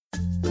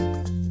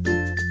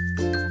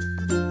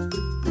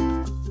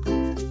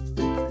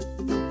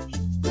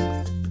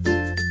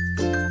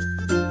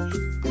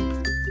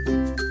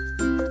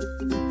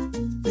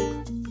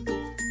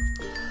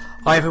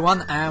Hi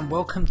everyone, and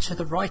welcome to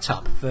the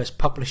Write-Up, Verse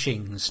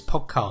Publishing's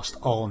podcast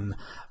on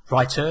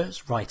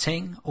writers,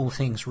 writing, all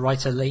things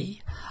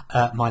writerly.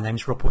 My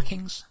name's Rob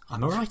Wickings.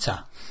 I'm a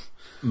writer.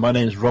 My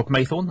name's Rob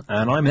Maythorne,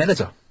 and I'm an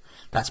editor.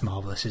 That's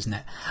marvellous, isn't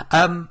it?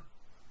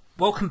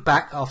 Welcome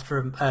back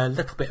after a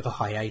little bit of a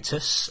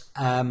hiatus.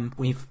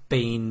 We've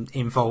been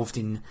involved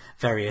in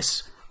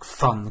various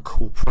fun,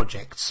 cool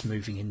projects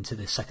moving into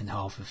the second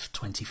half of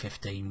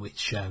 2015,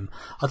 which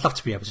I'd love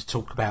to be able to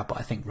talk about, but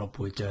I think Rob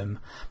would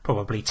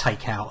probably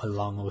take out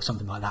along or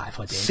something like that if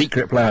I did.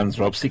 Secret plans,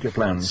 Rob, secret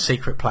plans.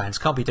 Secret plans.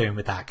 Can't be doing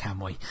with that, can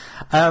we?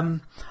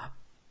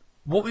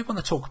 What we want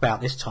to talk about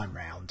this time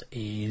round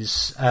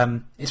is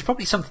it's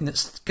probably something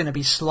that's going to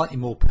be slightly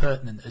more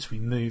pertinent as we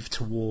move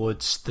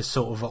towards the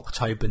sort of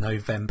October,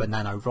 November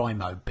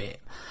NaNoWriMo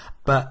bit.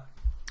 But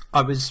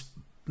I was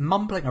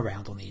mumbling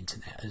around on the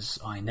internet, as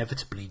I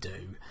inevitably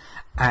do,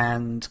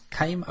 and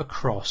came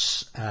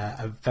across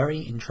a very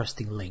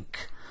interesting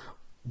link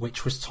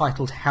which was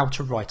titled How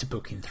to Write a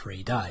Book in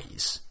 3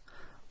 Days,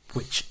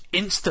 which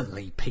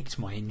instantly piqued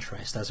my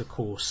interest, as of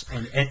course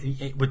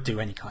it would do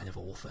any kind of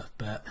author.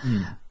 But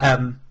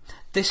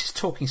this is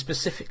talking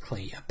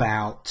specifically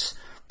about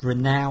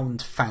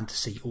renowned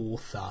fantasy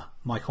author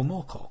Michael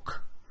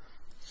Moorcock.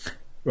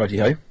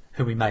 Righty-ho.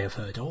 Who we may have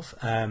heard of,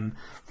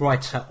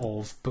 writer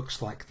of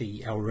books like the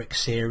Elric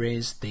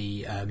series,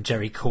 the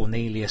Jerry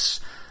Cornelius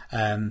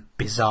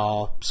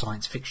bizarre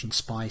science fiction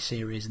spy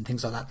series and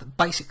things like that. But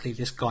basically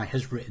this guy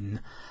has written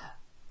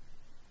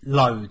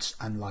loads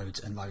and loads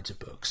and loads of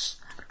books.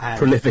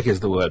 Prolific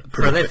is the word.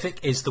 Prolific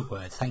is the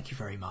word, thank you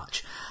very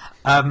much.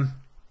 And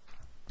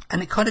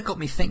it kind of got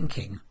me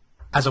thinking,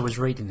 as I was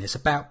reading this,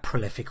 about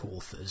prolific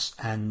authors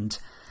and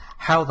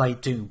how they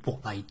do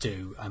what they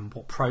do and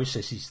what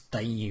processes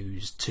they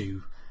use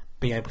to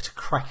be able to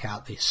crack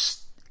out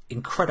this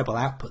incredible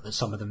output that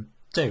some of them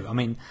do. I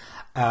mean,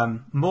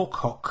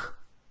 Moorcock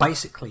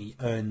basically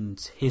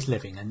earned his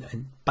living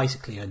and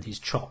basically earned his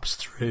chops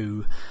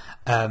through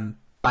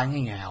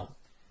banging out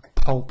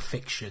pulp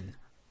fiction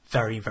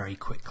very, very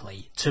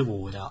quickly to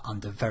order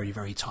under very,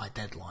 very tight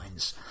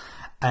deadlines.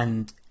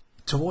 And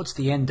towards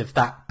the end of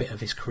that bit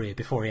of his career,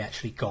 before he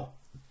actually got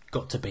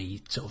to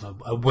be sort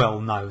of a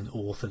well-known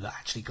author that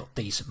actually got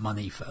decent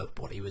money for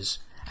what he was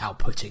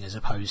outputting, as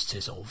opposed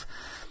to sort of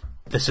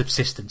the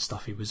subsistence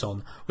stuff he was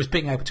on, was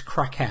being able to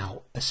crack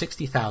out a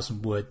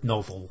 60,000 word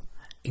novel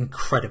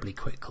incredibly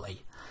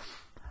quickly.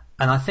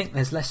 And I think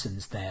there's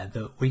lessons there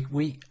that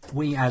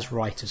we as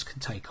writers can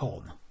take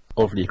on.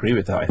 I really agree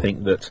with that. I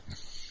think that,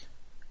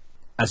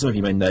 as some of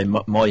you may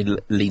know, my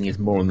leaning is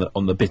more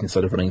on the business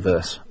side of running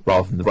verse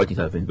rather than the writing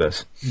side of running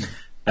verse.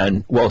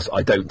 And whilst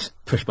I don't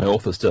push my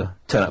authors to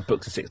turn out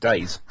books in 6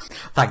 days,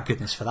 thank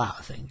goodness for that.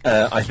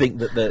 I think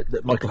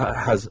that Michael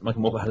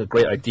Moorcock has a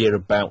great idea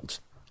about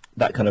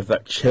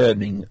that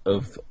churning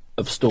of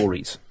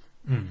stories.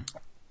 And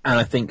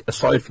I think,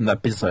 aside from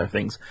that business side of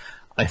things,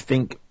 I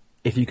think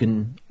if you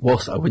can,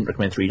 whilst I wouldn't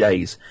recommend 3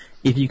 days,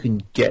 if you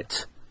can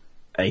get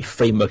a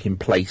framework in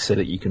place so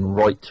that you can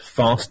write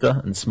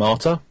faster and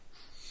smarter,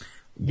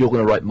 you're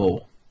going to write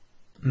more.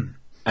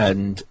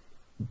 And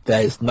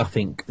there's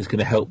nothing that's going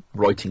to help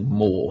writing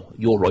more,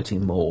 you're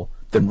writing more,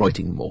 than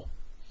writing more.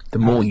 The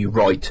more you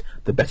write,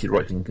 the better your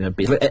writing is going to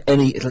be.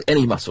 It's like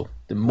any muscle.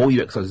 The more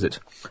you exercise it,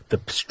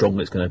 the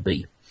stronger it's going to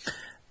be.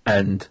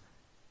 And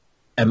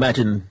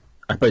imagine,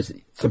 I suppose,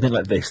 something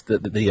like this,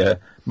 that the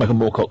Michael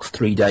Moorcock's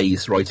 3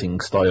 days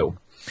writing style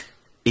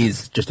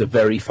is just a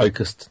very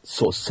focused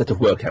sort of set of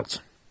workouts.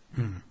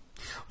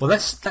 Well,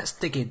 let's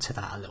dig into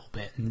that a little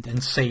bit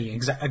and see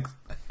exactly.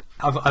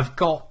 I've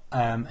got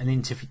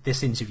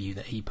this interview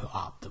that he put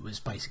up that was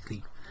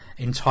basically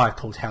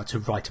entitled "How to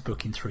Write a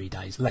Book in 3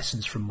 Days: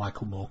 Lessons from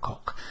Michael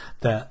Moorcock,"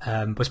 that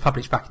was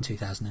published back in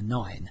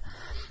 2009,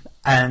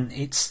 and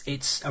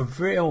it's a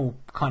real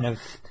kind of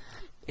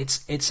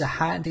it's a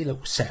handy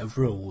little set of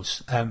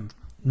rules.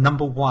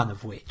 Number one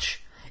of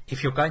which,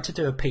 if you're going to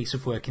do a piece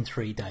of work in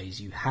 3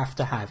 days, you have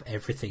to have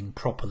everything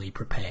properly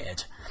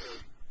prepared.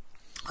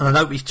 And I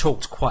know we've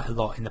talked quite a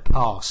lot in the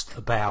past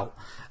about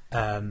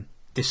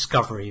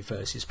discovery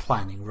versus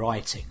planning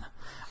writing.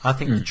 I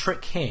think the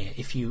trick here,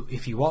 if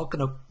you are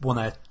going to want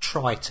to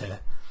try to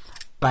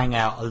bang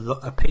out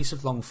a piece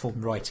of long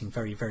form writing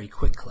very, very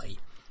quickly,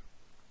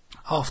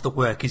 half the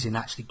work is in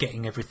actually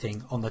getting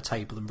everything on the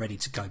table and ready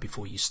to go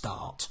before you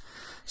start.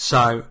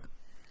 So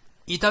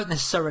you don't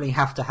necessarily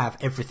have to have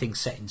everything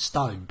set in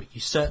stone, but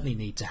you certainly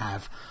need to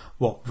have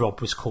what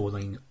Rob was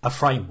calling a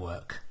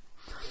framework.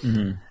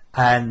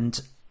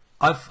 And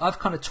I've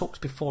kind of talked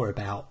before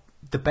about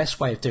the best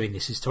way of doing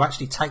this is to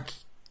actually take,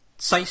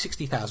 say,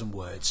 60,000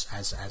 words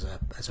as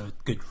a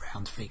good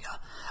round figure,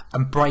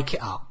 and break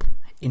it up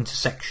into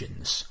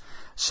sections.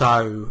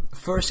 So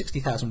for a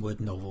 60,000 word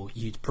novel,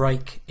 you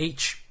break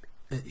it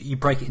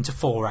into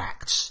 4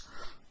 acts,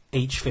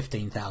 each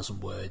 15,000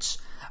 words,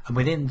 and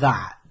within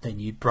that, then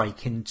you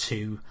break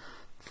into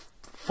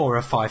 4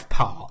 or 5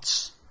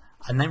 parts,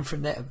 and then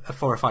from there,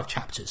 4 or 5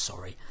 chapters.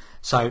 Sorry.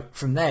 So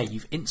from there,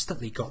 you've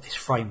instantly got this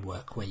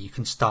framework where you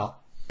can start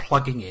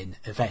plugging in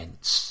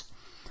events.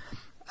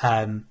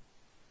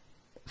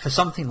 For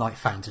something like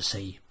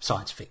fantasy,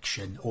 science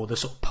fiction, or the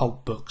sort of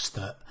pulp books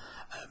that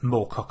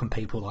Moorcock and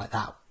people like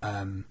that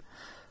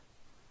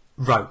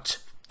wrote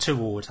to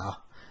order,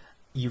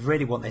 you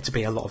really want there to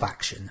be a lot of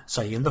action.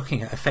 So you're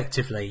looking at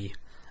effectively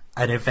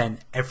an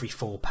event every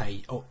 4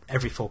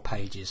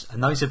 pages,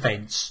 and those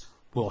events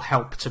will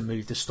help to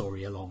move the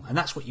story along. And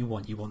that's what you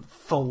want. You want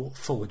full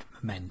forward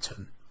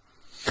momentum.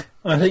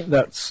 I think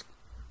that's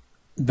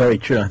very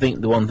true. I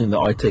think the one thing that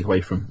I take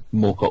away from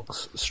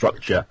Moorcock's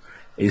structure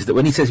is that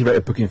when he says he wrote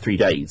a book in 3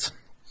 days,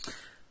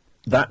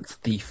 that's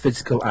the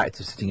physical act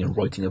of sitting and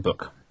writing a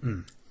book.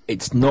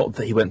 It's not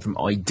that he went from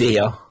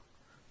idea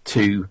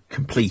to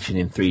completion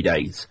in 3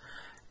 days.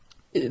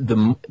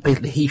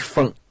 Basically, he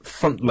front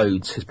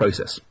loads his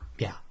process.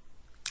 Yeah.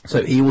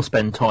 So he will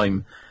spend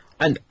time,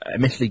 and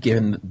admittedly,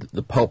 given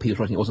the pulp he was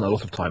writing, it wasn't a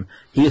lot of time.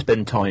 He will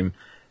spend time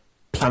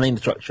planning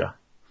the structure,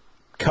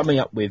 coming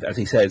up with, as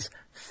he says,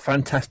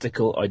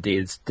 fantastical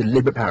ideas,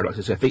 deliberate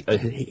paradoxes. So I think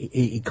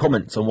he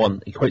comments on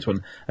one, he quotes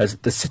one as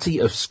the city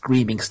of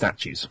screaming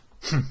statues,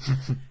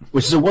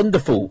 which is a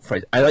wonderful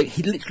phrase.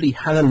 He literally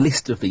had a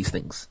list of these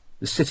things.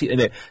 The city,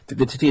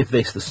 the city of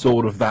this, the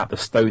sword of that, the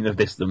stone of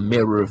this, the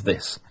mirror of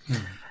this.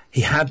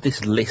 He had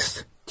this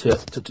list to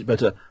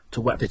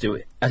what to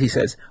do. As he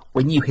says,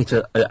 when you hit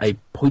a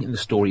point in the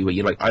story where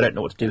you're like, I don't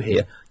know what to do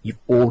here, you've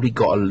already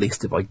got a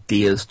list of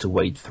ideas to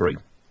wade through.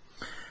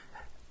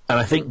 And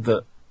I think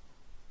that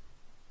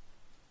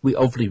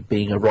obviously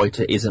being a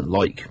writer isn't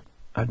like,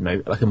 I don't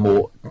know, like a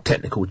more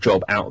technical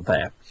job out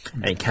there.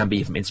 And it can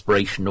be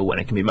inspirational,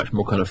 and it can be much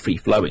more kind of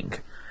free-flowing.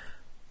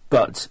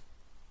 But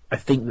I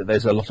think that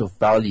there's a lot of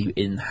value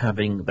in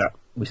having that,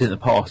 we said in the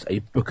past, a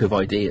book of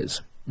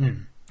ideas,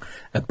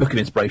 a book of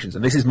inspirations,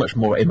 and this is a much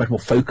more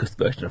focused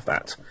version of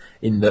that.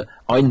 In that,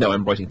 I know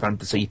I'm writing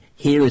fantasy.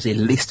 Here is a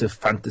list of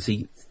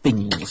fantasy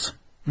things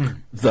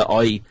that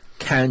I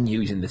can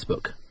use in this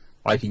book.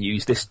 I can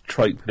use this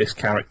trope, this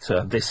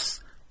character,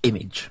 this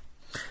image,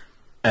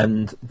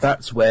 and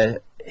that's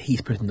where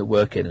he's putting the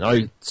work in. And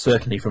I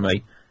certainly, from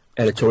a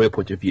editorial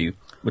point of view,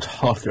 would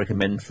heartily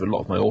recommend for a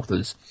lot of my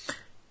authors,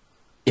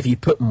 if you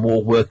put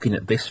more work in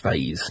at this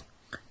phase,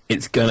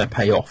 it's going to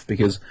pay off,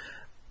 because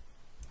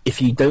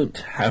if you don't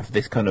have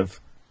this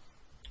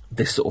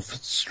sort of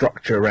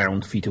structure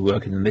around for you to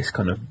work in this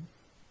kind of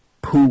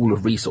pool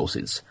of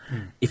resources,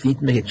 if you need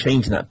to make a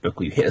change in that book,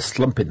 or you hit a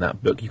slump in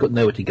that book, you've got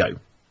nowhere to go.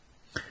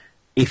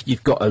 If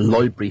you've got a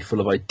library full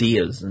of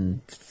ideas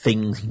and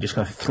things you can just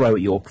kind of throw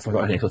at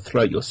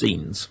your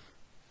scenes,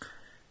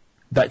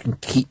 that can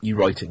keep you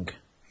writing.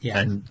 Yeah.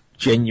 And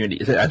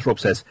genuinely, as Rob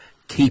says,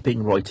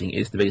 keeping writing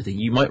is the biggest thing.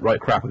 You might write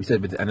crap, as we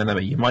said with an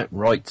anime, you might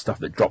write stuff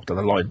that drops down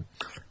the line,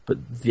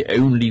 but the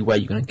only way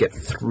you're going to get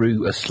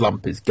through a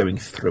slump is going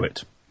through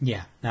it.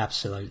 Yeah,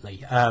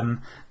 absolutely.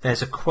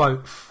 There's a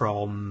quote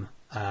from,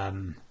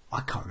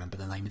 I can't remember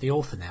the name of the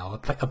author now,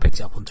 I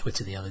picked it up on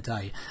Twitter the other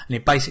day, and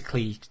it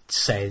basically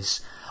says,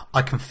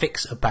 I can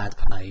fix a bad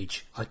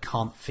page, I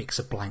can't fix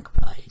a blank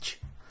page.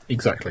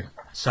 Exactly.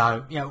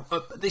 So,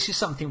 this is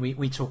something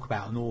we talk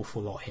about an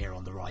awful lot here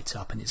on the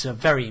Write-Up, and it's a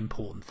very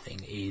important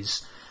thing,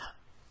 is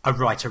a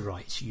writer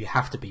writes. You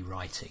have to be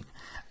writing.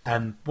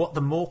 And what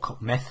the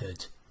Moorcock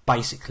Method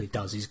basically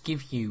does is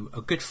give you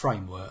a good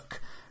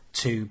framework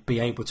to be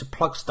able to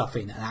plug stuff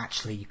in and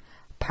actually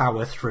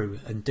power through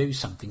and do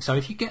something. So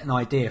if you get an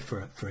idea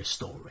for a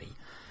story,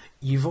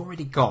 you've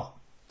already got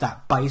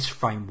that base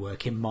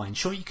framework in mind.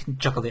 Sure, you can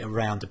juggle it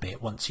around a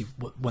bit once you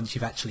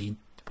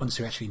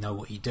actually know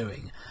what you're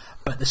doing,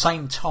 but at the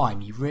same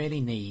time you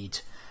really need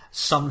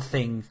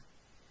something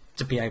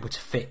to be able to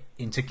fit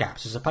into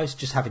gaps, as opposed to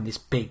just having this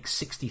big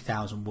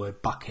 60,000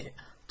 word bucket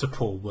to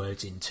pour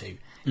words into.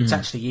 It's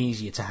actually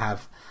easier to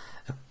have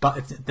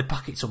the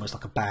bucket's almost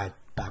like a bad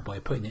way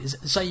of putting it.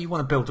 Say you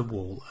want to build a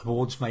wall. A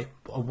wall's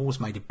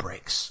made of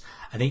bricks,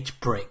 and each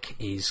brick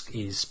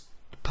is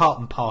part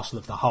and parcel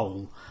of the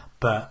whole,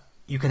 but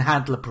you can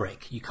handle a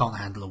brick, you can't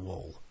handle a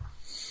wall.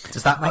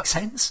 Does that make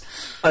sense?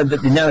 The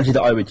analogy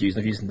that I would use,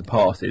 and I've used in the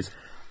past, is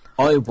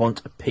I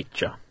want a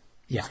picture.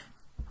 Yeah.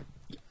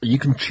 You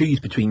can choose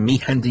between me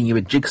handing you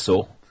a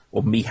jigsaw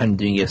or me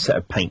handing you a set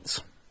of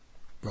paints.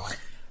 Right.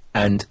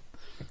 And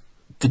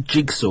the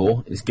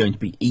jigsaw is going to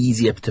be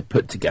easier to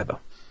put together,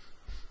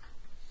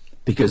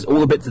 because all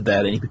the bits are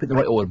there, and if you put the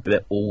right order,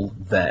 they're all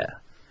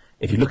there.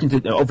 If you're looking to,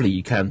 obviously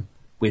you can,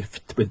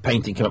 with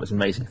painting, come up with some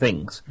amazing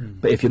things,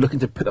 but if you're looking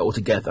to put that all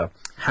together,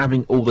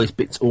 having all those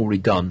bits already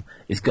done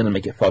is going to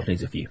make it far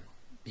easier for you.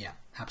 Yeah,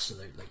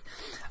 absolutely.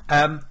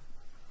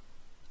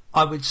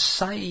 I would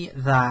say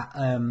that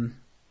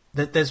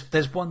that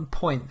there's one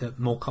point that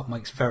Moorcock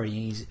makes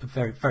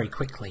very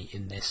quickly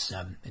in this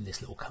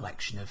little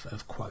collection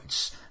of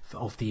quotes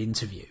of the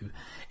interview,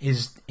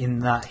 is in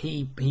that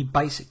he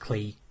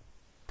basically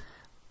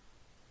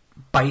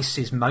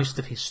bases most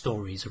of his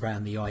stories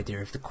around the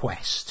idea of the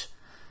quest.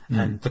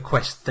 and the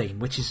quest theme,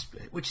 which is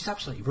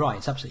absolutely right.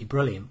 It's absolutely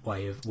brilliant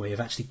way of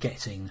actually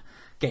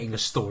getting a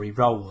story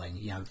rolling.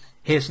 You know,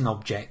 here's an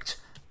object,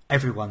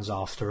 everyone's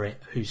after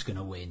it, who's going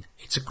to win?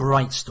 It's a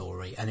great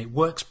story, and it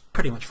works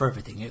pretty much for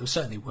everything. It will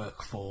certainly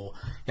work for,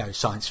 you know,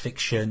 science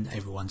fiction,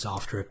 everyone's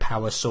after a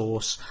power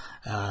source,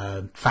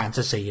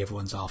 fantasy,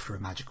 everyone's after a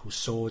magical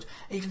sword,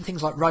 even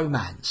things like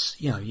romance.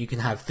 You know, you can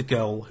have the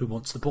girl who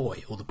wants the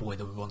boy, or the boy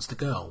that wants the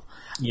girl.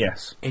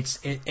 Yes.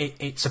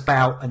 It's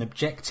about an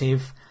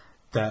objective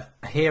that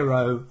a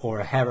hero or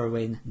a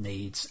heroine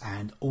needs,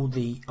 and all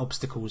the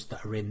obstacles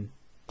that are in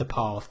the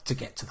path to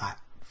get to that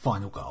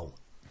final goal.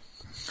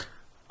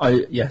 One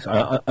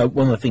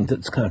of the things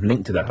that's kind of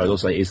linked to that, I will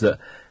say, is that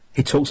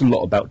he talks a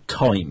lot about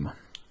time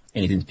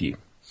in his interview.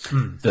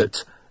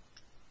 That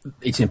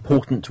it's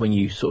important when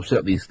you sort of set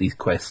up these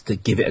quests to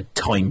give it a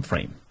time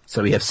frame.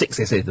 So we have 6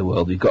 essays of the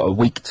world. We've got a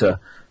week to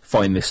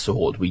find this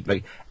sword.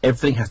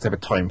 Everything has to have a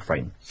time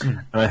frame,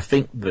 and I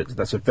think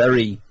that's a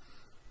very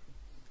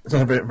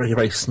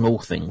very small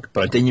thing,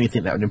 but I genuinely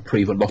think that would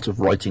improve a lot of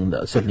writing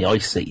that certainly I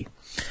see.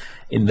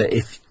 In that,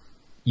 if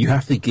you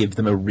have to give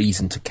them a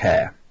reason to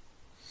care.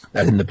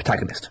 As in the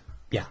protagonist.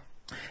 Yeah.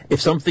 If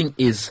something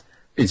is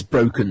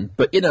broken,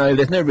 but you know,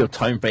 there's no real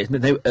time frame,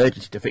 there's no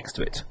urgency to fix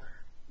to it,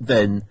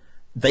 then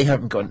they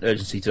haven't got an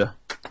urgency to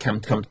come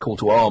to call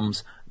to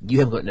arms. You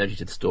haven't got an urgency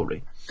to the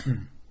story.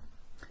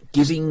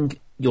 Giving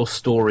your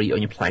story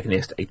on your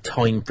protagonist a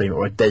time frame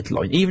or a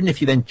deadline, even if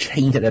you then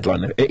change that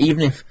deadline,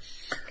 even if,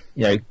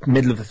 you know,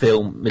 middle of the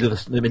film, middle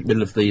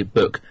of the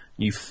book,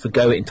 you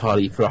forgo it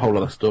entirely for a whole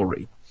other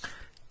story.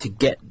 To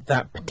get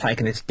that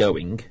protagonist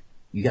going,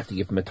 you have to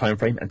give them a time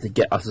frame, and to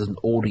get us as an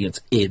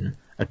audience in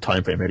a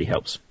time frame really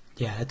helps.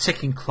 Yeah, a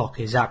ticking clock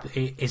is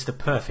the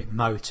perfect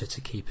motor to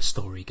keep a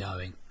story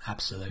going.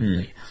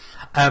 Absolutely.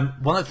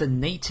 One of the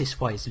neatest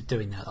ways of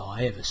doing that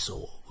I ever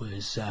saw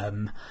was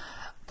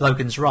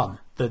Logan's Run.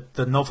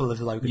 The novel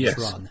of Logan's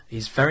Run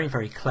is very,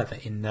 very clever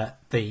in that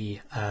the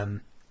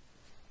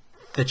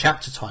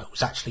chapter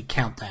titles actually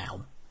count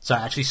down. So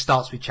it actually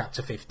starts with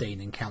chapter 15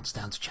 and counts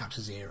down to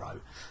chapter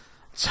 0.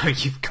 So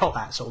you've got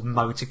that sort of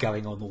motor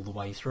going on all the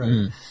way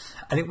through,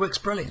 and it works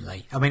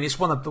brilliantly. I mean, it's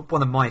one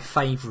of my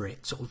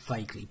favourite sort of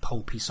vaguely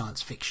pulpy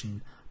science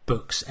fiction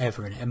books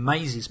ever, and it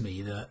amazes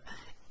me that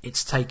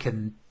it's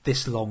taken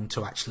this long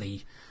to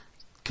actually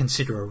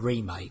consider a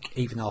remake,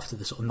 even after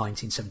the sort of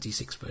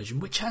 1976 version,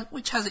 which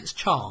has its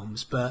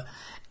charms, but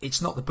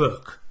it's not the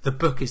book. The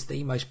book is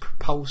the most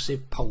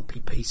propulsive, pulpy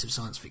piece of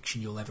science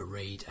fiction you'll ever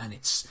read, and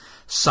it's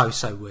so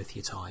worth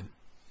your time.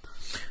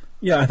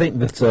 Yeah, I think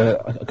that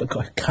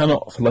I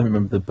cannot for long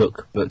remember the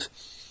book, but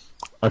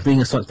I was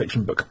reading a science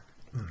fiction book,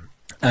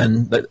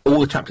 and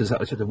all the chapters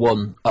are chapter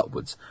 1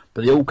 upwards,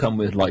 but they all come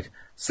with like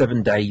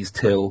 7 days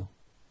till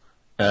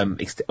 7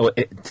 days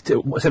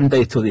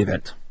till the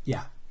event.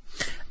 Yeah,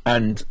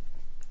 and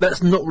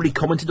that's not really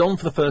commented on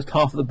for the first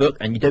half of the book,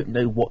 and you don't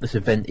know what this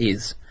event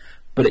is,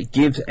 but it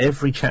gives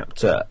every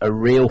chapter a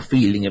real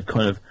feeling of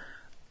kind of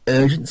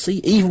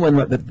urgency, even when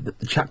like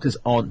the chapters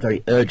aren't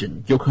very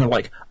urgent. You're kind of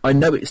like, I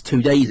know it's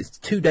 2 days. It's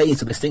 2 days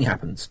till this thing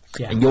happens,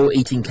 and you're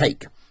eating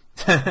cake.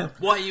 Why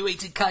are you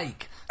eating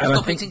cake?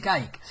 Stop eating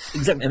cake.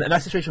 Exactly, and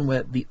that's a situation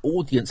where the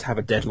audience have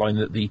a deadline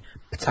that the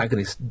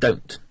protagonists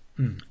don't.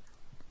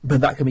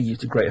 But that can be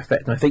used to great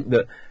effect, and I think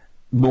that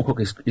Moorcock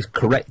is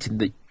correct in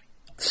that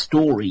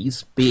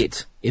stories, be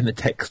it in the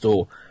text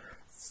or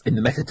in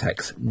the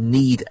metatext,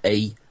 need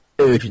a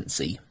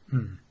urgency.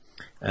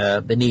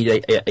 They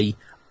need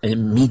an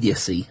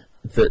immediacy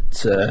that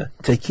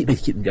to keep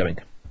them going.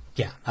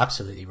 Yeah,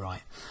 absolutely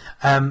right.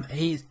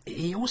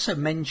 He also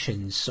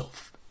mentions sort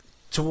of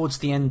towards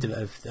the end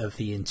of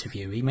the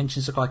interview, he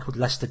mentions a guy called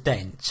Lester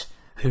Dent,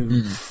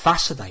 who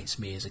fascinates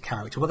me as a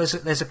character. Well,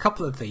 there's a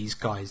couple of these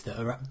guys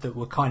that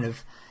were kind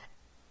of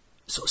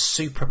sort of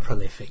super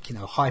prolific, you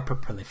know, hyper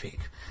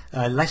prolific.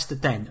 Lester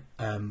Dent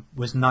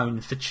was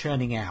known for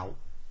churning out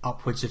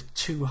upwards of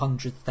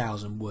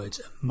 200,000 words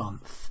a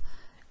month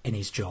in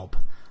his job,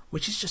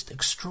 which is just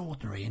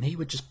extraordinary. And he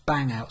would just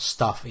bang out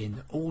stuff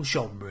in all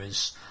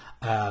genres,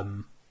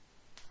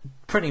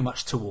 pretty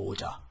much to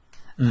order.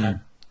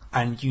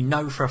 And you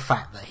know for a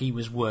fact that he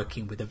was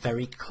working with a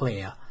very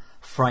clear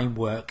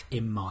framework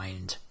in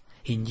mind.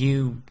 He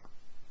knew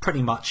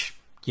pretty much,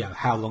 you know,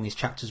 how long his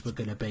chapters were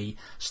going to be,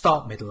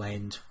 start, middle,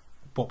 end,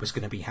 what was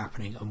going to be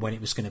happening and when it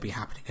was going to be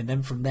happening. And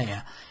then from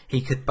there, he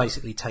could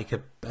basically take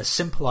a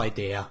simple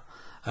idea,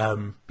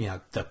 you know,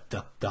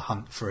 the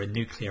hunt for a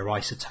nuclear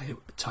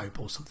isotope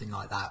or something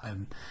like that,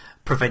 and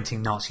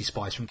preventing Nazi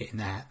spies from getting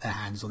their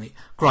hands on it.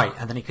 Great,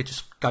 and then he could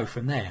just go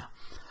from there.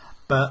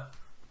 But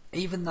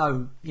even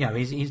though, you know,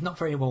 he's not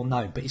very well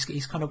known, but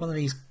he's kind of one of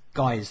these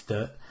guys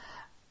that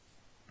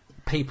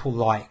people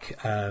like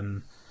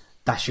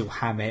Dashiell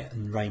Hammett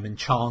and Raymond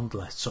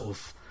Chandler sort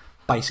of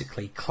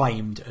basically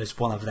claimed as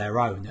one of their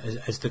own,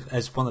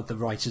 as one of the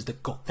writers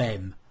that got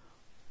them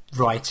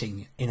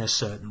writing in a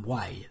certain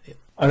way.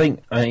 I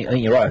think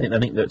you're right. I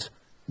think that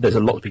there's a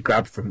lot to be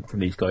grabbed from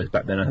these guys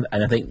back then,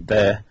 and I think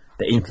their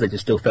influence is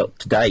still felt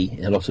today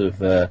in a lot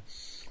of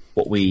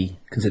what we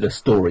consider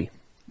story.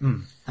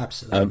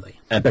 Absolutely.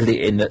 And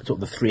particularly in the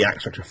sort of the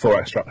 3-act structure,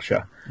 4-act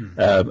structure,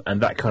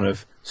 and that kind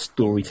of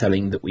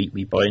storytelling that we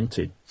buy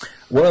into.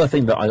 One other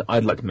thing that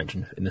I'd like to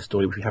mention in the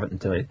story, which we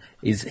haven't done,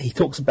 is he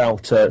talks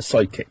about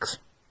sidekicks.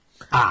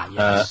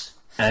 Yes.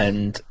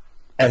 And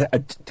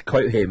to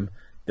quote him,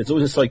 there's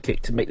always a sidekick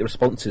to make the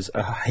responses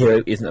a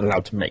hero isn't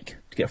allowed to make,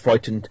 to get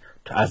frightened,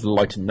 to add a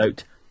lighter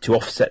note, to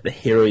offset the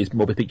hero's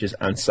morbid features,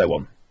 and so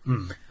on.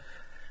 And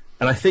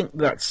I think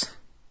that's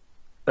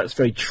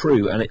very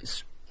true, and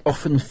it's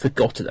often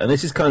forgotten. And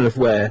this is kind of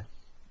where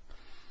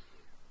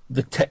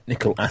the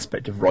technical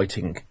aspect of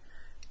writing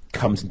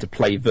comes into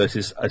play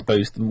versus, I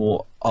suppose, the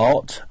more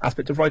art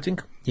aspect of writing.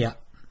 Yeah.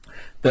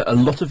 That a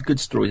lot of good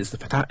stories,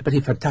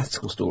 particularly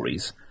fantastical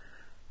stories,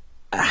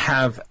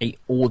 have a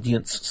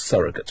audience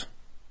surrogate.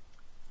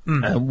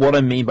 And what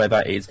I mean by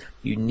that is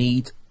you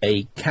need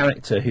a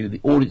character who the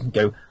audience can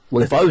go,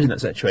 well, if I was in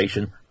that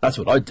situation, that's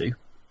what I'd do.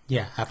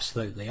 Yeah,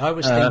 absolutely. I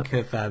always think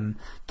of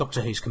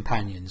Doctor Who's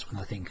companions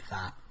when I think of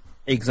that.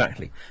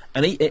 Exactly,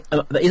 and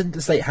that isn't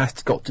to say it has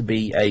got to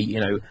be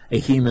a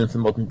human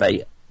from modern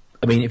day.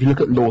 I mean, if you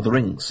look at Lord of the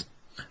Rings,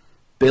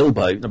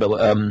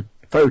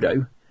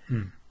 Frodo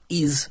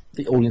is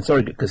the audience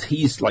surrogate because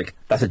he's like,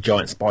 that's a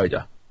giant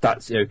spider.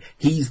 That's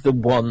he's the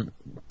one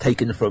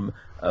taken from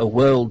a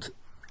world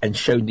and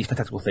shown these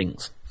fantastical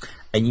things,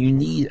 and you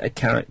need a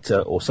character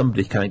or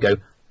somebody to kind of go,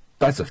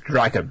 that's a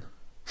dragon.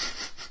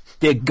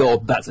 Dear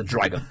God, that's a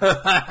dragon.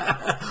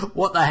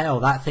 What the hell?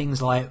 That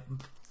thing's like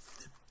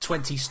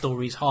 20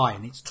 stories high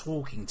and it's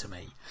talking to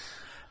me.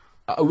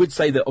 I would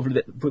say that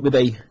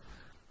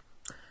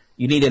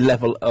you need a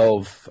level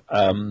of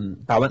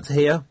balance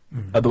here.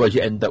 Otherwise,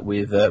 you end up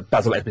with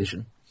Basil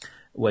Exposition,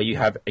 where you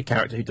have a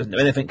character who doesn't know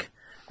anything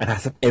and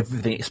has to have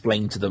everything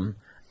explained to them,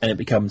 and it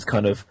becomes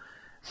kind of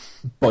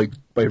by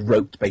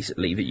rote,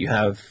 basically, that you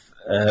have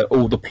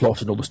all the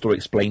plot and all the story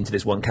explained to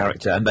this one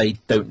character, and they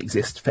don't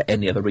exist for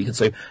any other reason.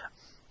 So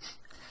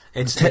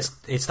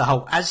it's the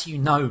whole, as you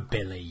know,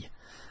 Billy.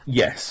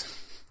 Yes.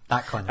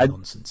 That kind of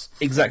nonsense.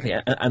 Exactly,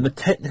 and the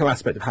technical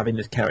aspect of having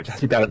this character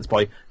has to be balanced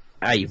by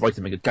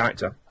writing a good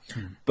character.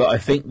 But I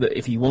think that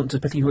if you want to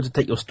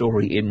take your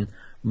story in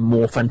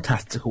more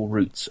fantastical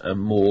routes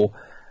and more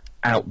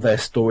out there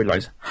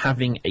storylines,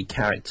 having a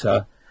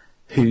character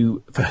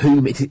for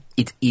whom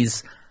it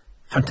is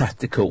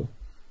fantastical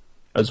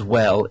as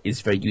well is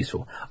very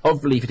useful.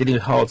 Obviously, if you're dealing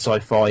with hard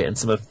sci-fi and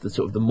some of the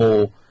sort of the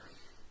more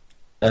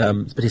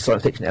especially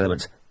science fiction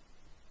elements,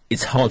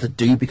 it's hard to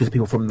do because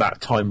people from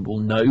that time will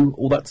know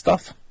all that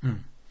stuff.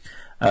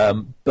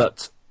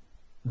 But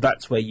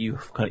that's where you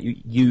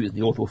as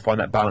the author will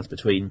find that balance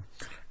between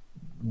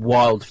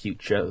wild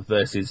future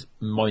versus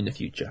minor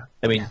future.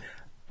 I mean,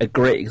 a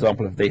great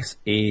example of this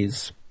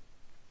is,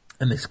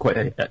 and this is quite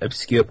an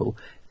obscure pull,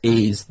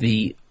 is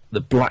the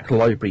Black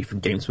Library from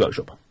Games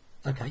Workshop.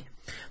 Okay.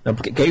 Now,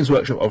 Games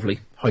Workshop,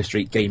 obviously, high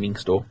street gaming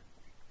store,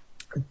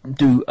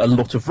 do a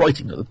lot of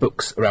writing of the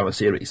books around the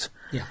series.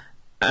 Yeah.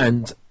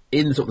 And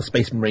in sort of the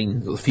Space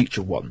Marine, the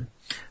future one,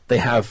 they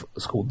have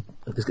what's called,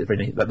 let's get very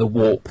name, like the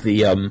Warp,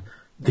 the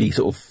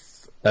sort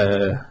of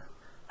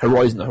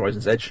Horizon, the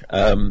Horizon's Edge,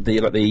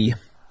 the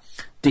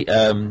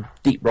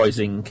Deep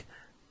Rising,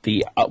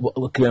 the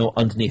what going on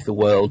underneath the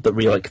world, but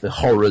really like the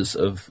horrors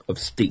of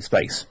deep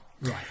space.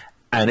 Right.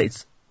 And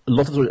it's a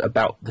lot of stories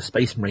about the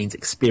Space Marines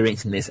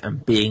experiencing this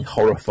and being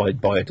horrified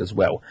by it as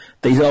well.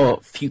 These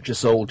are future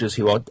soldiers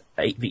who are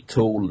 8 feet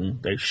tall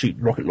and they shoot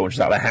rocket launchers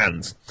out of their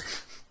hands.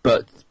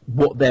 But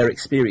what they're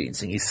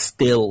experiencing is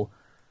still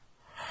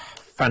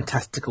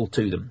fantastical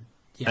to them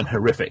and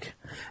horrific.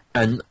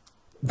 And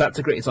that's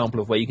a great example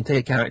of where you can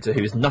take a character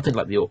who is nothing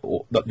like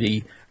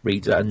the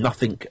reader and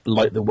nothing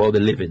like the world they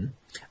live in,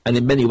 and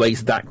in many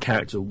ways that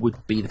character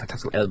would be the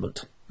fantastical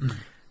element.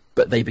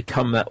 But they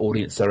become that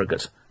audience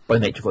surrogate by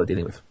nature of what they're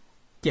dealing with.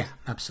 Yeah,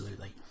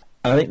 absolutely.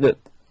 And I think that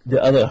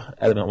the other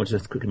element I wanted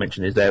to quickly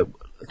mention is talking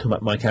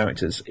about my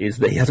characters, is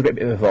that he has a great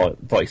bit of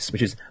advice,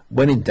 which is,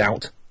 when in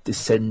doubt,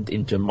 descend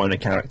into a minor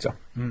character.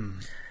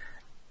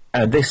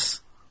 And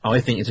this, I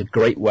think, is a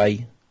great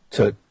way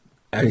to,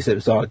 as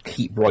you said,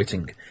 keep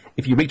writing.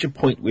 If you reach a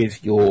point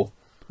with your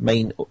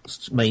main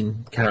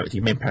character,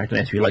 your main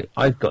protagonist, you're like,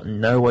 I've got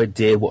no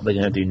idea what they're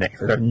going to do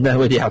next. I have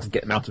no idea how to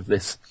get them out of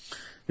this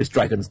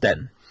dragon's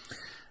den.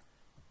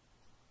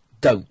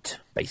 Don't,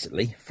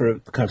 basically,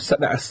 kind of set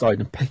that aside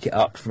and pick it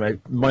up from a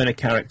minor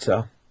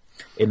character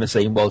in the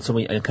same world,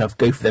 and kind of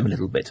go for them a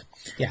little bit.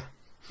 Yeah.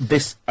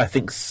 This, I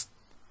think, sort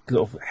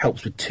of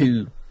helps with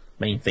two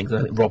main things.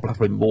 I think Rob will have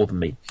probably more than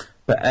me.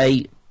 But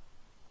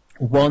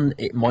one,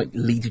 it might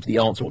lead you to the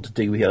answer what to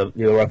do with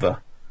your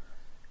other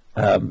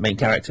main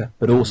character,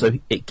 but also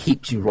it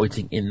keeps you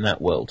writing in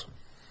that world.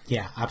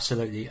 Yeah,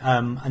 absolutely.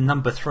 And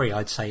number 3,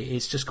 I'd say,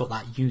 it's just got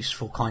that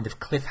useful kind of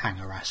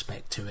cliffhanger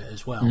aspect to it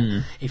as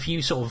well. If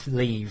you sort of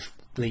leave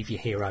your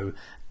hero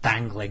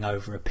dangling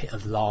over a pit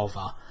of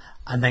lava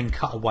and then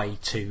cut away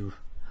to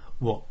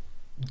what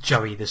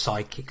Joey the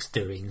sidekick's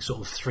doing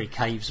sort of 3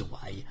 caves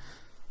away,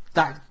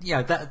 that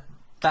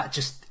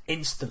just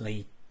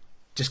instantly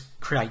just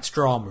creates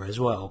drama as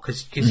well,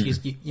 because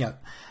you know,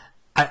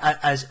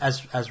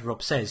 as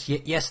Rob says,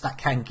 yes, that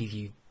can give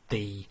you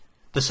the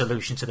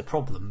solution to the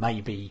problem.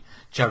 Maybe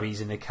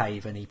Joey's in a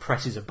cave and he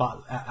presses a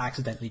button,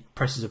 accidentally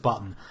presses a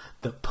button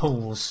that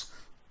pulls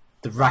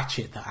the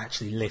ratchet that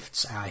actually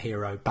lifts our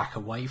hero back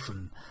away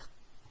from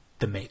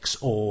the mix,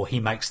 or he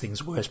makes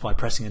things worse by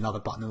pressing another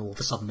button and all of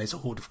a sudden there's a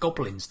horde of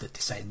goblins that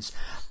descends.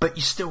 But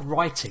you're still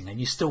writing and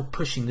you're still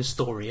pushing the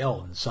story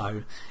on,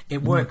 so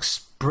it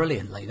works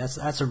brilliantly.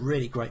 That's a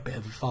really great bit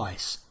of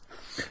advice.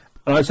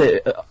 And I'd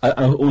say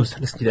I always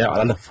listen to that. I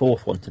had a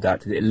fourth one to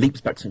that. It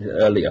leaps back to something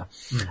earlier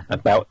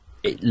about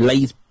it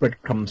lays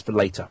breadcrumbs for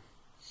later.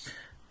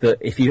 That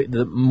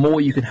the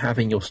more you can have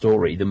in your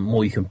story, the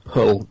more you can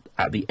pull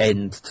at the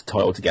end to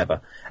tie all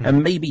together.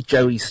 And maybe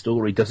Joey's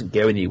story doesn't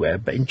go anywhere,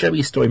 but in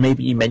Joey's story,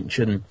 maybe you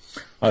mention,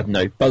 I don't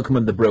know,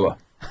 Bugman the Brewer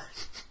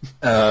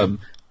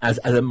as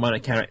a minor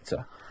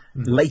character.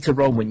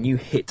 Later on, when you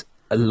hit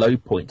a low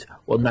point,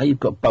 well, now you've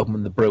got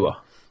Bugman the Brewer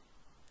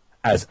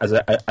as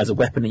a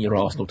weapon in your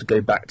arsenal to go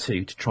back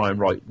to try and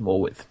write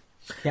more with.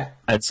 Yeah.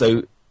 And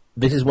so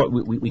this is what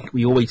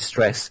we always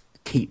stress: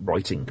 keep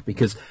writing,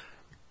 because,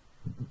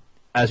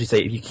 as we say,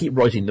 if you keep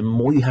writing, the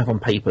more you have on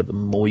paper, the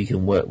more you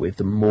can work with,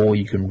 the more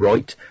you can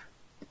write.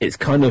 It's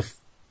kind of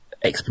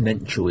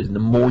exponential, and the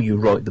more you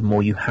write, the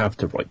more you have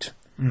to write.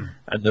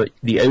 And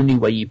the only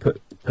way you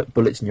put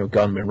bullets in your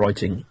gun when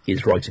writing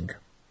is writing.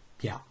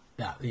 Yeah.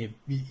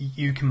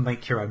 You can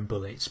make your own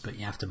bullets, but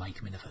you have to make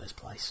them in the first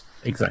place.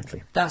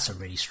 Exactly. That's a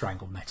really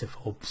strangled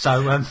metaphor.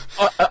 So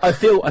I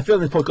feel in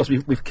this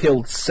podcast we've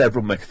killed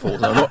several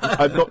metaphors.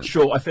 I'm not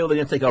sure. I feel they're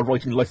going to take our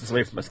writing license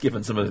away from us,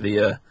 given some of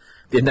the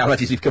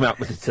analogies we've come out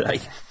with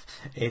today.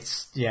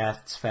 It's a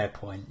fair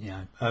point. You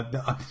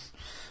know,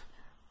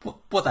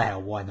 what the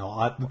hell? Why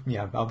not?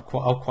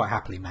 I'll quite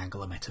happily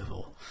mangle a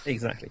metaphor.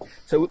 Exactly.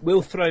 So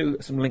we'll throw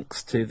some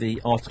links to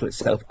the article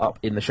itself up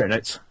in the show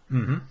notes.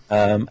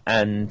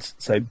 And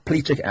so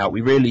please check it out.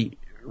 We really,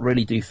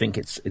 really do think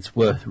it's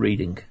worth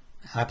reading.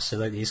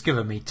 Absolutely. It's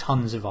given me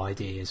tons of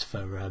ideas for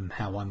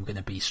how I'm going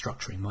to be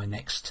structuring my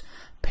next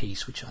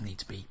piece, which I need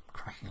to be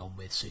cracking on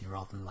with sooner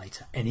rather than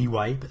later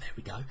anyway, but there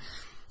we go.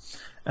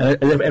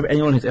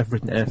 Anyone who's ever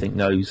written anything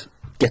knows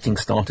getting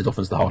started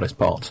often is the hardest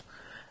part.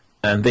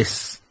 And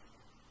this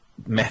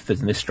method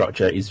and this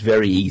structure is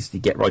very easy to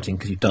get writing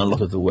because you've done a lot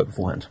of the work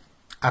beforehand.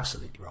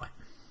 Absolutely right.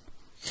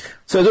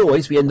 So as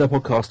always, we end our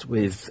podcast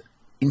with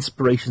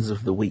inspirations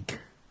of the week.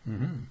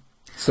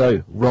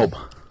 So, Rob.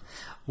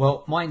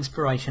 Well, my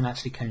inspiration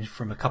actually came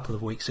from a couple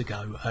of weeks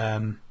ago.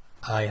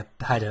 I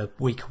had a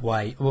week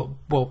away,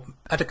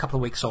 had a couple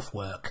of weeks off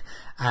work,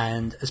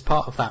 and as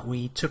part of that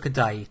we took a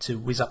day to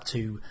whiz up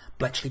to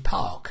Bletchley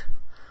Park.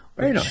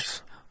 Very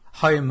nice.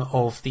 Home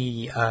of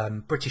the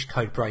British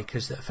code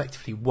breakers that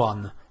effectively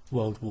won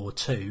World War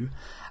II,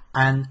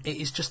 and it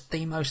is just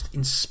the most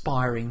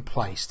inspiring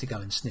place to go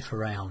and sniff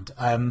around.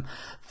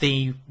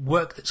 The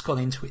work that's gone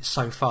into it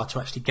so far to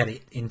actually get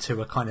it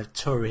into a kind of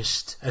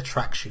tourist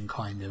attraction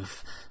kind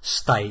of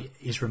state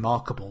is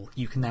remarkable.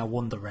 You can now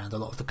wander around a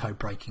lot of the code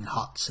breaking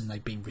huts, and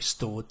they've been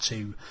restored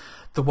to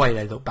the way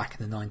they looked back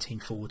in the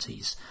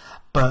 1940s.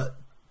 But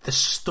the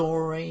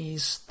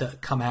stories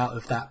that come out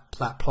of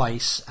that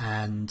place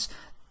and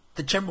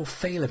the general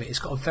feel of it's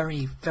got a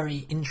very,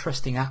 very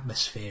interesting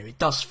atmosphere. It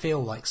does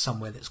feel like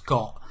somewhere that's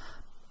got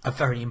a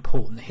very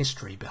important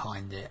history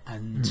behind it,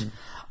 and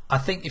I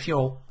think if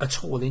you're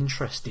at all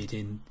interested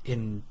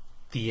in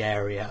the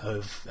area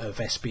of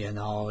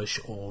espionage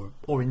or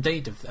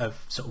indeed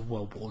of sort of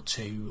World War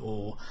II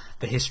or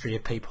the history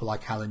of people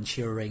like Alan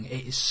Turing,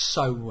 it is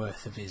so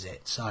worth a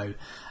visit. So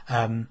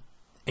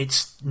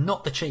it's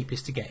not the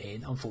cheapest to get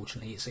in,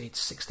 unfortunately. It's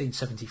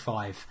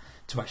 $16.75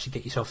 to actually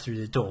get yourself through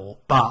the door,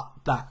 but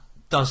that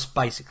does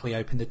basically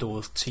open the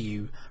doors to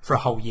you for a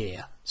whole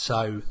year.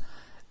 So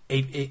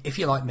if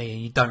you're like me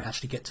and you don't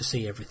actually get to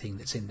see everything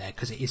that's in there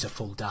because it is a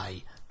full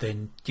day,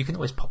 then you can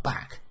always pop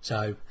back.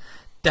 So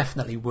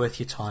definitely worth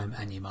your time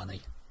and your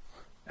money.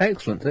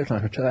 Excellent. I'll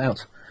check that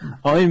out.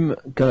 I'm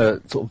going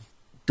to sort of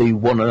do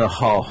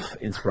 1.5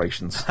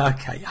 inspirations.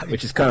 Okay.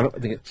 Which is kind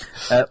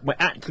of... my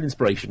actual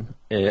inspiration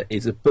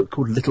is a book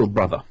called Little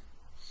Brother.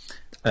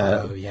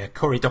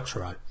 Cory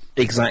Doctorow.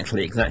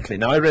 Exactly.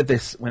 Now, I read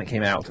this when it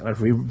came out, and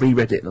I've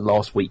reread it in the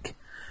last week.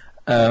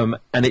 And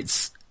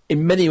it's,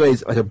 in many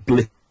ways, like a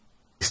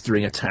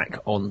blistering attack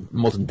on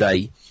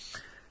modern-day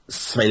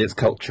surveillance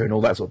culture and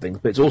all that sort of thing.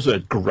 But it's also a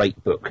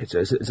great book. It's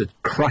a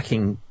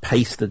cracking,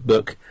 pasted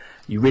book.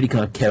 You really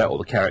kind of care about all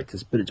the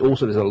characters, but it's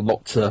also there's a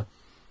lot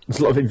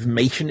of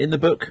information in the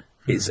book.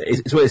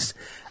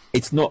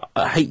 It's not,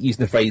 I hate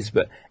using the phrase,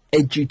 but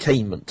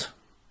edutainment.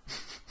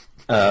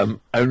 Only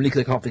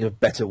because I can't think of a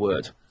better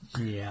word.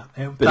 Yeah,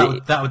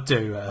 that would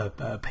do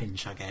a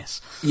pinch, I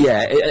guess.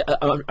 Yeah,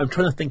 I'm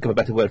trying to think of a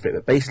better word for it,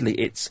 but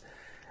basically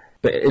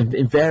but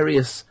in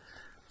various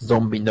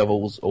zombie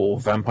novels or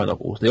vampire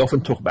novels, they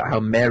often talk about how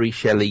Mary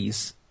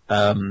Shelley's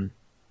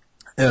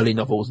early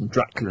novels and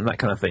Dracula and that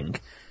kind of thing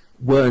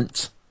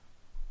weren't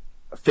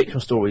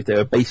fictional stories. They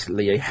are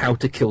basically a how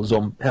to kill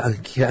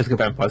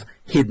vampires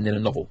hidden in a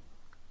novel.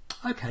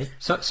 Okay,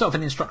 so sort of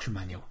an instruction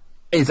manual.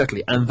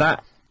 Exactly, and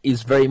that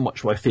is very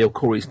much what I feel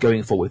Corey's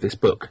going for with this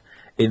book,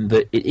 in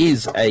that it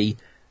is a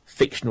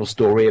fictional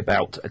story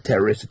about a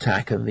terrorist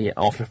attack and the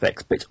after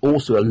effects, but it's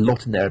also a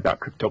lot in there about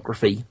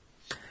cryptography,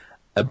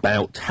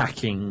 about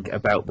hacking,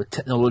 about the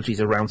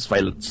technologies around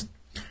surveillance.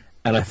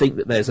 And I think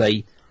that there's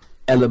a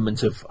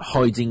element of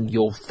hiding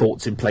your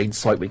thoughts in plain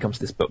sight when it comes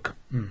to this book.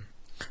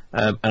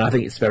 And I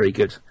think it's very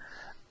good.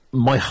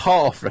 My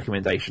half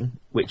recommendation,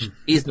 which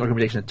isn't a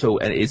recommendation at all,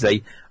 and it is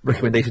a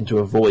recommendation to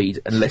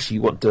avoid unless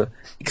you want to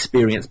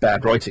experience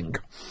bad writing,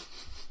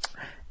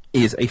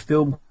 is a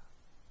film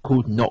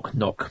called Knock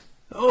Knock.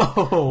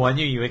 Oh, I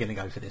knew you were going to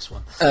go for this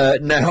one.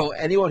 Now,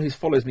 anyone who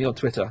follows me on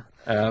Twitter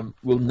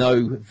will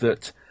know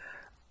that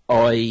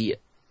I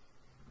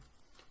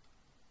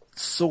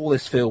saw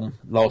this film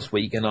last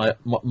week, and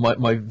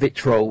my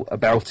vitriol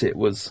about it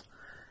was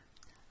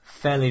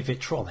fairly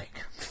vitrolic.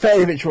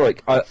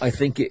 I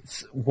think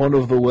it's one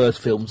of the worst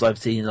films I've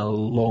seen in a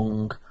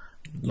long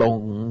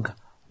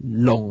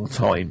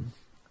time.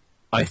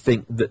 I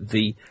think that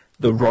the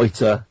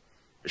writer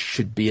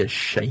should be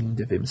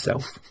ashamed of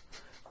himself.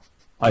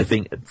 I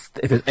think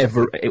if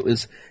it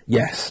was,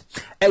 yes.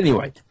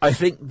 Anyway, I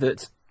think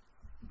that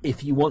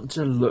if you want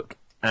to look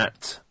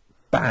at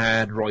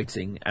bad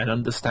writing and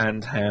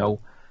understand how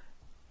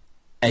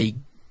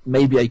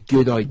maybe a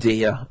good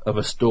idea of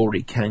a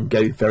story can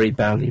go very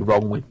badly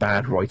wrong with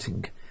bad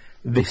writing,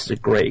 this is a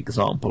great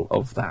example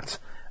of that.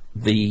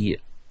 The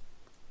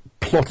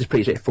plot is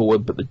pretty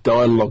straightforward, but the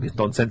dialogue is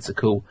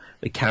nonsensical.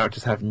 The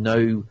characters have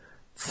no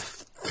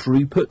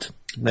throughput,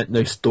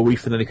 no story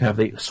for them.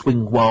 They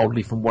swing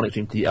wildly from one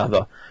extreme to the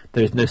other.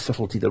 There is no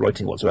subtlety to the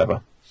writing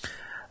whatsoever.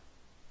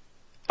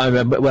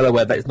 I'm well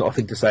aware that is not a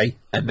thing to say,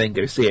 and then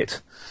go see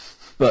it.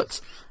 But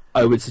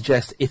I would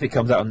suggest, if it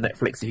comes out on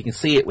Netflix, if you can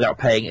see it without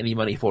paying any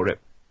money for it.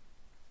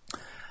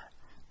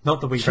 Not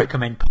that we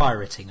recommend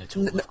pirating at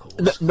all, of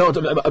course. No,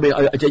 I mean,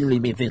 I genuinely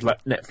mean things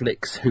like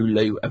Netflix,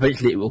 Hulu.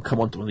 Eventually it will come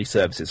onto one of these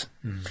services.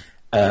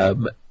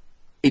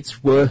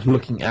 It's worth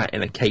looking at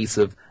in a case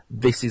of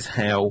this is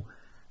how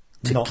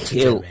to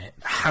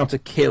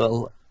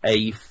kill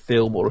a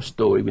film or a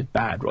story with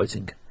bad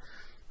writing.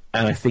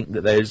 And I think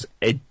that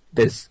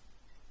there's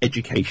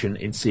education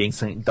in seeing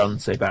something done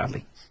so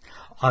badly.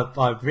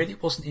 I really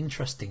wasn't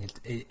interested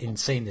in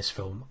seeing this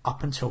film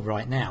up until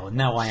right now, and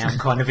now I am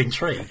kind of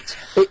intrigued.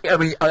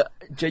 I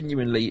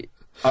genuinely,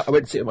 I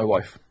went to see it with my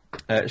wife.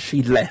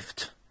 She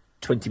left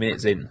 20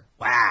 minutes in.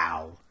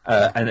 Wow.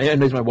 And anyone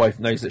knows my wife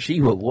knows that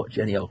she will watch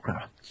any old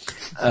crap.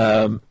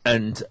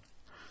 And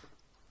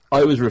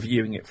I was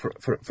reviewing it for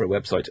a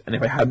website, and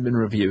if I hadn't been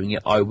reviewing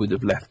it, I would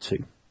have left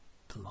too.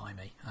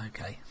 Blimey.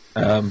 Okay.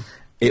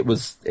 It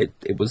was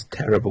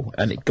terrible,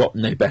 and it got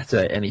no better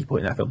at any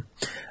point in that film.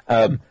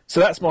 So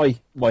that's my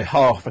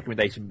half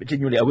recommendation. But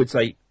genuinely, I would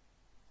say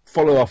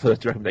follow our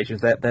first two recommendations.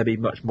 They'll be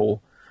much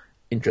more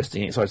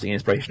interesting, exciting, and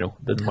inspirational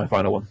than my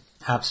final one.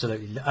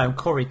 Absolutely.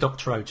 Cory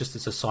Doctorow, just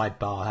as a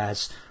sidebar,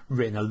 has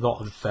written a lot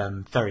of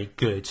very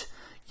good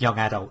young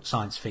adult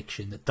science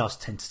fiction that does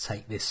tend to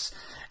take this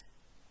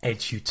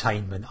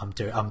edutainment.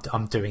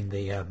 I'm doing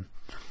the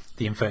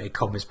inverted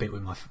commas bit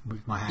with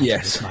my hands.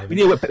 Yes, at this we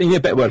need a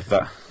better word for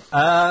that.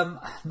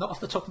 Not off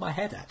the top of my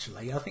head,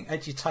 actually. I think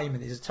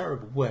edutainment is a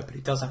terrible word, but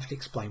it does actually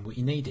explain what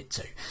you need it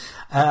to.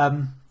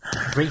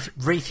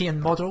 Reithian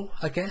model,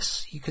 I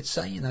guess you could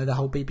say. The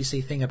whole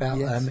BBC thing about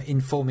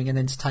informing and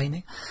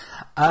entertaining.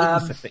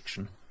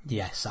 Fiction.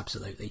 Yes,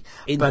 absolutely.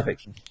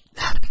 Fiction.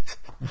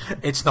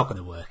 It's not going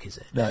to work, is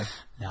it? No.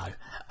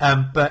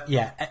 But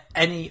yeah,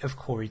 any of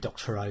Cory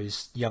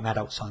Doctorow's young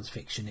adult science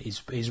fiction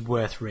is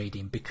worth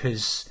reading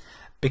because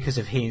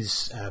of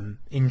his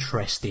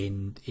interest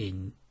in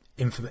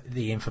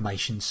the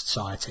information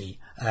society.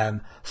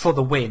 For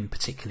the Win,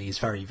 particularly, is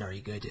very, very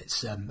good.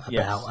 It's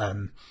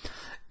about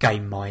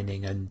game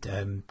mining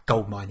and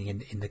gold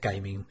mining in the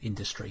gaming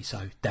industry.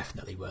 So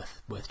definitely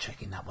worth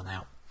checking that one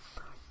out.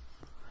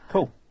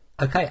 Cool.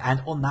 Okay,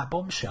 and on that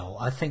bombshell,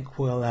 I think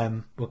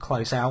we'll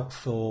close out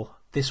for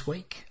this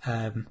week.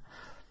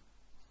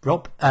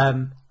 Rob,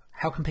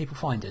 how can people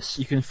find us?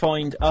 You can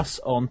find us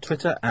on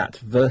Twitter at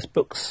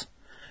VerseBooks.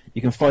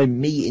 You can find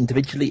me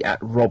individually at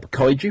Rob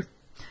Kaiju.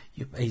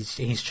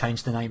 He's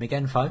changed the name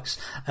again, folks.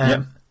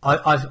 Yep.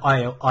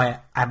 I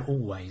am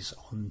always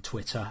on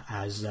Twitter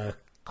as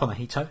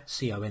Konojito,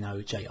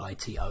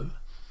 Conojito.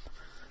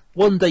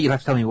 One day you'll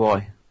have to tell me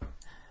why.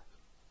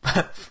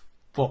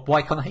 What?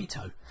 Why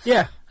Konojito?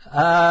 Yeah.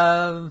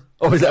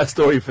 Or is that a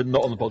story for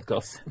not on the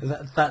podcast?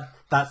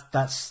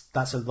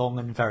 That's a long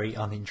and very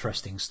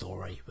uninteresting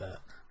story,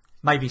 but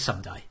maybe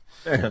someday.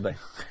 Someday.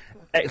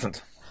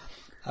 Excellent.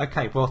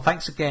 Okay, well,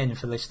 thanks again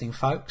for listening,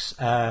 folks.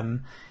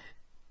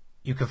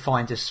 You can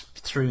find us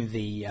through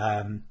the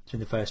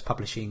Verse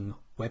Publishing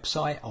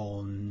website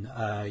on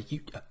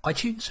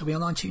iTunes. Are we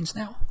on iTunes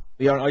now?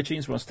 We are on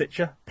iTunes. We're on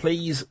Stitcher.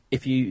 Please,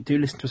 if you do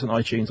listen to us on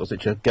iTunes or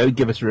Stitcher, go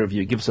give us a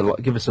review, give us a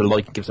like, give us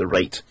a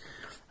rate.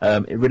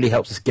 It really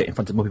helps us get in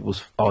front of more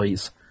people's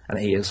eyes and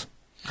he is.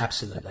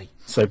 Absolutely.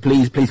 So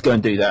please go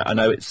and do that. I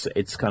know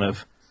it's kind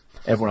of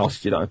everyone else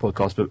to do that on the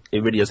podcast, but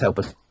it really does help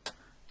us.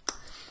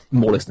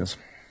 More listeners.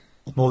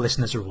 More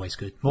listeners are always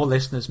good. More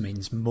listeners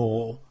means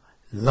more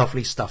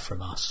lovely stuff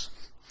from us.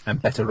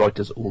 And better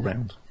writers all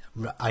round.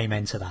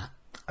 Amen to that.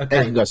 Okay.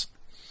 Thank you, guys.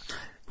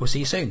 We'll see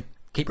you soon.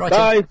 Keep writing.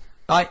 Bye.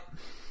 Bye.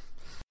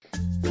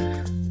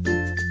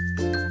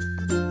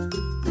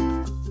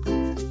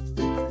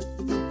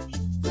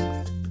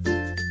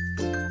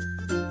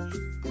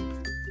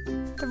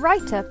 The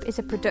Write-Up is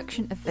a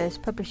production of Verse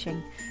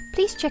Publishing.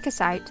 Please check us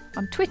out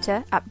on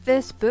Twitter at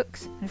Verse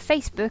Books and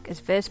Facebook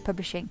as Verse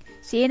Publishing.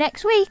 See you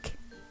next week!